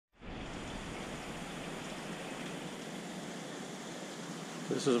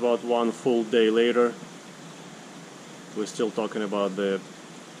This is about one full day later. We're still talking about the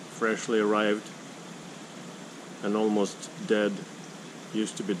freshly arrived and almost dead,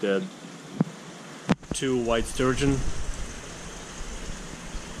 used to be dead, 2 white sturgeon.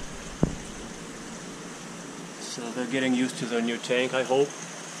 So they're getting used to their new tank, I hope.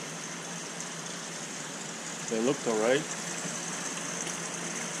 They looked alright.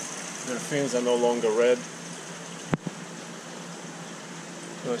 Their fins are no longer red.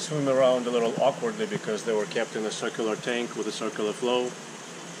 They swim around a little awkwardly because they were kept in a circular tank with a circular flow.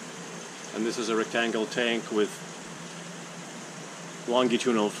 And this is a rectangle tank with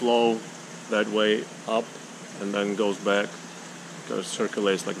longitudinal flow that way up and then goes back, goes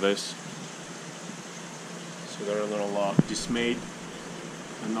circulates like this. So they're a little dismayed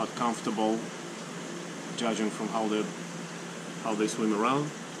and not comfortable, judging from how they swim around.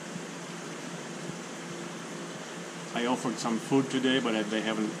 I offered some food today, but they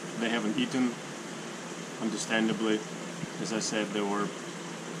haven't eaten. Understandably, as I said, they were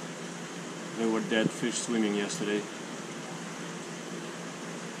dead fish swimming yesterday.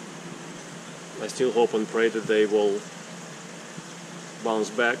 I still hope and pray that they will bounce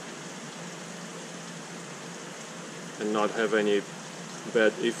back and not have any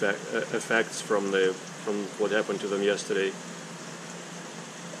bad effects from what happened to them yesterday.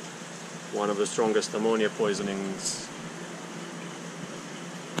 One of the strongest ammonia poisonings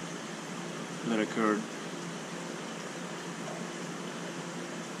that occurred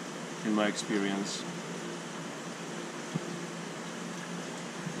in my experience.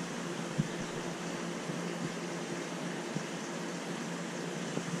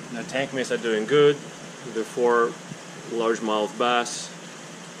 The tank mates are doing good. The 4 largemouth bass,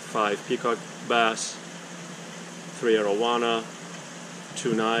 5 peacock bass, 3 arowana,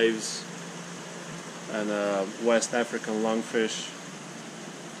 2 knives, and a West African lungfish,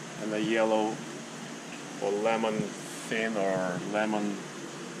 and a yellow or lemon fin or lemon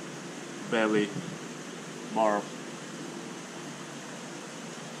belly barb.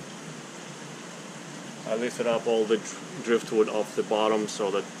 I lifted up all the driftwood off the bottom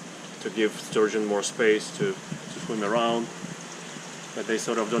so that to give sturgeon more space to swim around, but they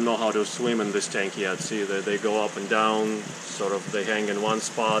sort of don't know how to swim in this tank yet. See, they go up and down, sort of they hang in one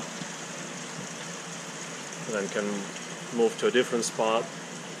spot, then can move to a different spot.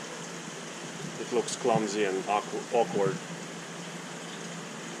 It looks clumsy and awkward.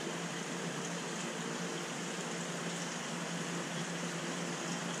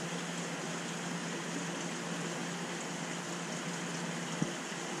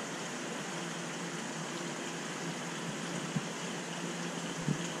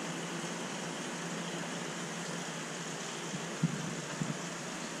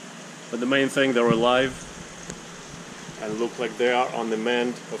 But the main thing, they're alive and look like they are on the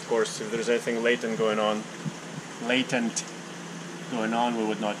mend. Of course, if there's anything latent going on, we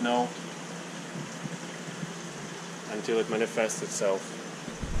would not know until it manifests itself.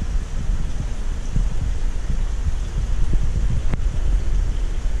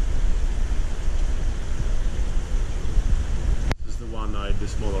 This is the one-eyed, the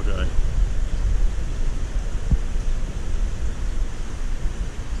smaller guy.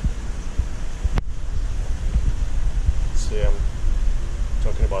 See, I'm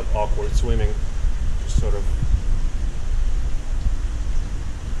talking about awkward swimming, just sort of.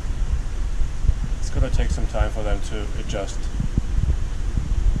 It's gonna take some time for them to adjust.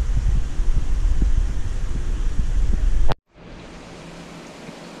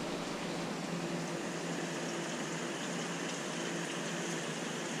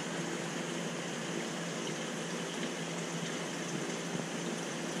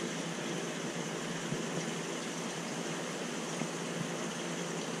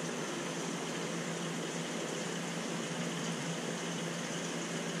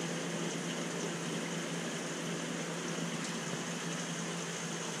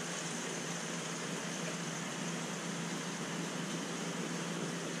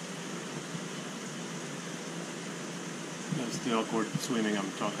 That's the awkward swimming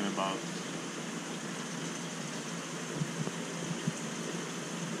I'm talking about.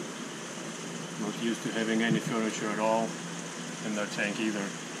 Not used to having any furniture at all in their tank either.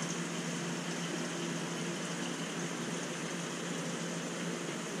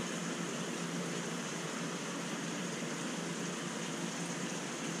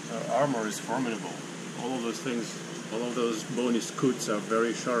 Their armor is formidable. All of those things, all of those bony scutes are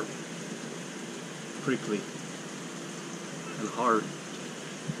very sharp, prickly, and hard.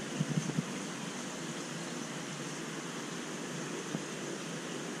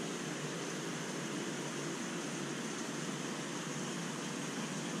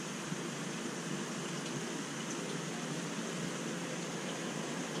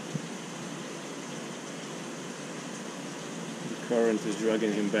 current is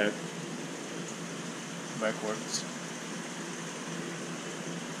dragging him backwards.